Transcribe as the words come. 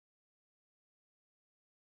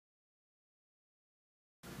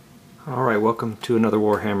Alright, welcome to another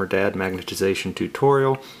Warhammer Dad magnetization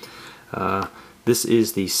tutorial. This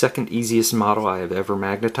is the second easiest model I have ever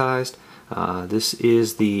magnetized. This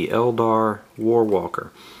is the Eldar War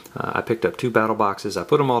Walker. I picked up two battle boxes, I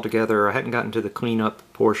put them all together. I hadn't gotten to the cleanup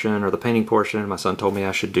portion or the painting portion. My son told me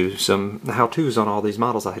I should do some how-tos on all these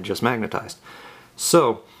models I had just magnetized.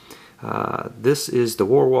 So, this is the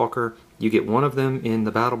War Walker. You get one of them in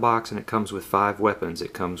the battle box and it comes with 5 weapons.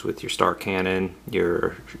 It comes with your Star Cannon,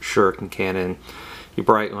 your Shuriken Cannon, your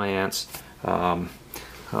Bright Lance. What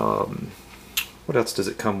else does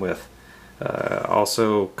it come with?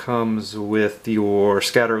 Also comes with your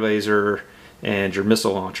Scatter Laser and your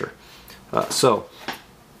Missile Launcher. So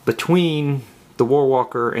between the War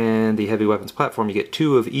Walker and the Heavy Weapons platform, you get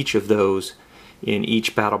 2 of each of those in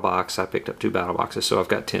each battle box. I picked up 2 battle boxes, so I've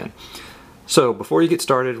got 10. So before you get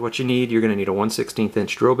started, what you need, you're going to need a 1/16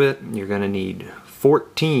 inch drill bit. You're going to need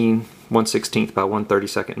 14 1/16 by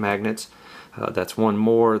 1/32 magnets. That's one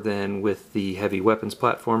more than with the Heavy Weapons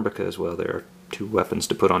platform because, well, there are 2 weapons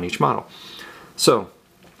to put on each model. So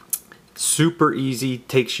super easy,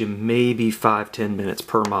 takes you maybe 5-10 minutes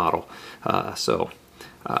per model.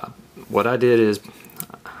 What I did is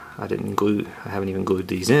I haven't even glued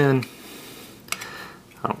these in.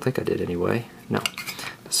 I don't think I did anyway. No.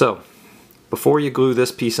 So before you glue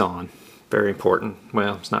this piece on, very important,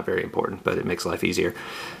 well, it's not very important, but it makes life easier,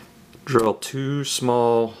 drill 2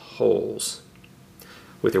 small holes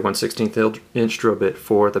with your 1/16 inch drill bit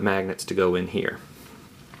for the magnets to go in here.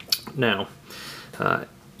 Now,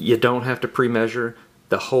 you don't have to pre-measure.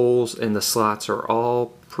 The holes and the slots are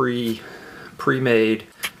all pre-made,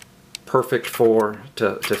 perfect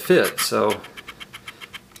to fit, so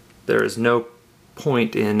there is no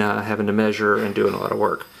point in having to measure and doing a lot of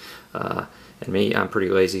work. And me, I'm pretty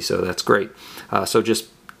lazy, so that's great. So just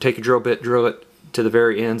take a drill bit, drill it to the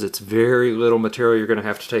very ends. It's very little material you're going to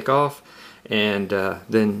have to take off, and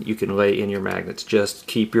then you can lay in your magnets. Just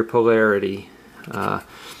keep your polarity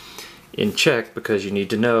in check because you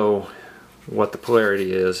need to know what the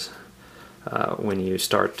polarity is when you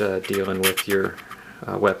start dealing with your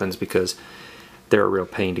weapons, because they're a real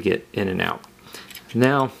pain to get in and out.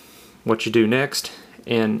 Now, what you do next,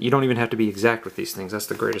 and you don't even have to be exact with these things, that's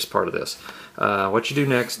the greatest part of this. What you do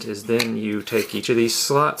next is then you take each of these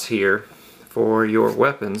slots here for your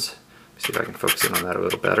weapons. Let's see if I can focus in on that a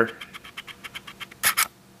little better.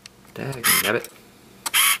 Dagnabbit.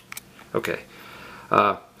 Okay.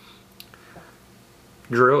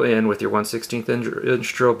 Drill in with your 1/16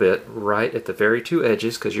 inch drill bit right at the very 2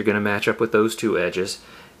 edges, because you're going to match up with those 2 edges,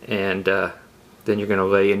 and then you're going to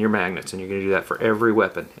lay in your magnets, and you're going to do that for every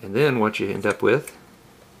weapon. And then what you end up with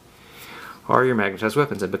are your magnetized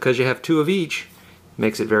weapons, and because you have 2 of each, it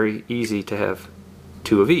makes it very easy to have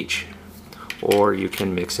 2 of each, or you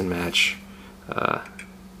can mix and match,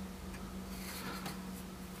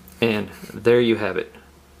 and there you have it.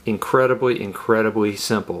 Incredibly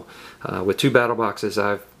simple. With 2 battle boxes,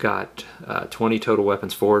 I've got 20 total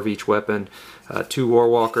weapons, 4 of each weapon, 2 War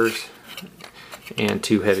Walkers, and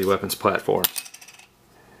 2 Heavy Weapons platforms.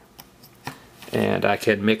 And I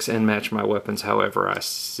can mix and match my weapons however I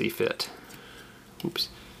see fit. Oops.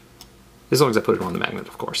 As long as I put it on the magnet,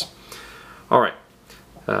 of course. Alright.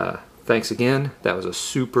 Thanks again. That was a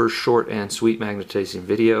super short and sweet magnetizing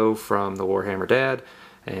video from the Warhammer Dad.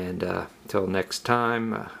 And until next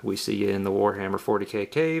time, we see you in the Warhammer 40K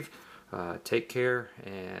cave. Take care,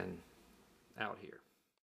 and out here.